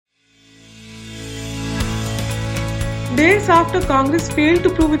Days after Congress failed to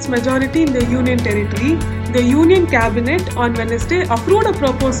prove its majority in the Union Territory, the Union Cabinet on Wednesday approved a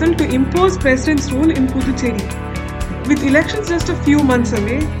proposal to impose President's rule in Puducherry. With elections just a few months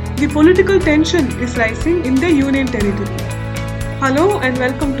away, the political tension is rising in the Union Territory. Hello and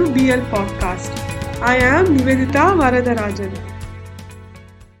welcome to BL Podcast. I am Nivedita Varadarajan.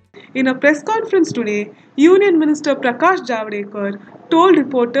 In a press conference today, Union Minister Prakash Javadekar told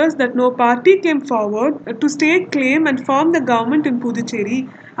reporters that no party came forward to stake claim and form the government in Puducherry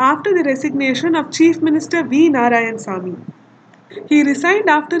after the resignation of Chief Minister V. Narayanasamy. He resigned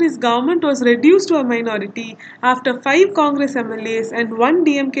after his government was reduced to a minority after 5 Congress MLAs and 1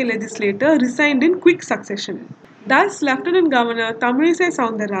 DMK legislator resigned in quick succession. Thus, Lieutenant Governor Tamilisai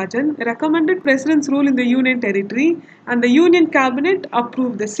Soundararajan recommended President's rule in the Union Territory and the Union Cabinet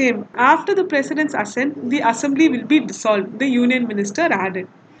approved the same. After the President's assent, the Assembly will be dissolved, the Union Minister added.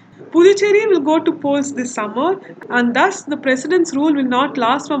 Puducherry will go to polls this summer and thus the President's rule will not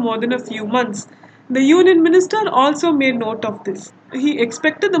last for more than a few months. The Union Minister also made note of this. He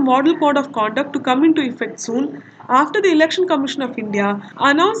expected the Model Code of Conduct to come into effect soon after the Election Commission of India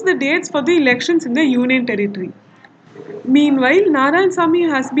announced the dates for the elections in the Union Territory. Meanwhile, Narayanasamy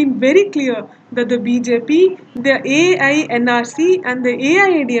has been very clear that the BJP, the AINRC and the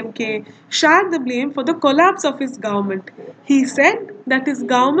AIADMK shared the blame for the collapse of his government. He said that his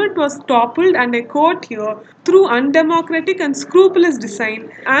government was toppled, and I quote here, through undemocratic and scrupulous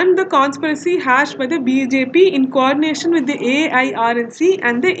design and the conspiracy hatched by the BJP in coordination with the AIRNC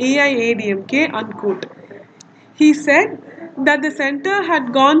and the AIADMK, unquote. He said that the centre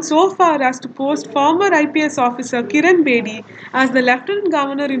had gone so far as to post former IPS officer Kiran Bedi as the Lieutenant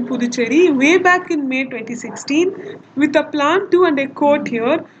Governor in Puducherry way back in May 2016 with a plan to, and I quote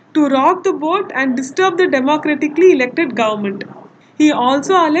here, to rock the boat and disturb the democratically elected government. He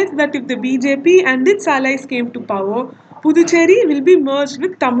also alleged that if the BJP and its allies came to power, Puducherry will be merged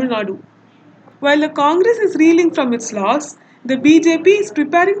with Tamil Nadu. While the Congress is reeling from its loss, the BJP is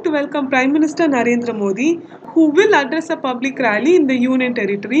preparing to welcome Prime Minister Narendra Modi, who will address a public rally in the Union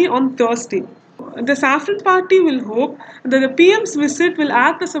Territory on Thursday. The Saffron Party will hope that the PM's visit will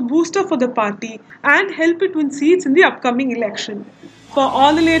act as a booster for the party and help it win seats in the upcoming election. For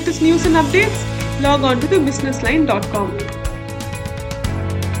all the latest news and updates, log on to thebusinessline.com.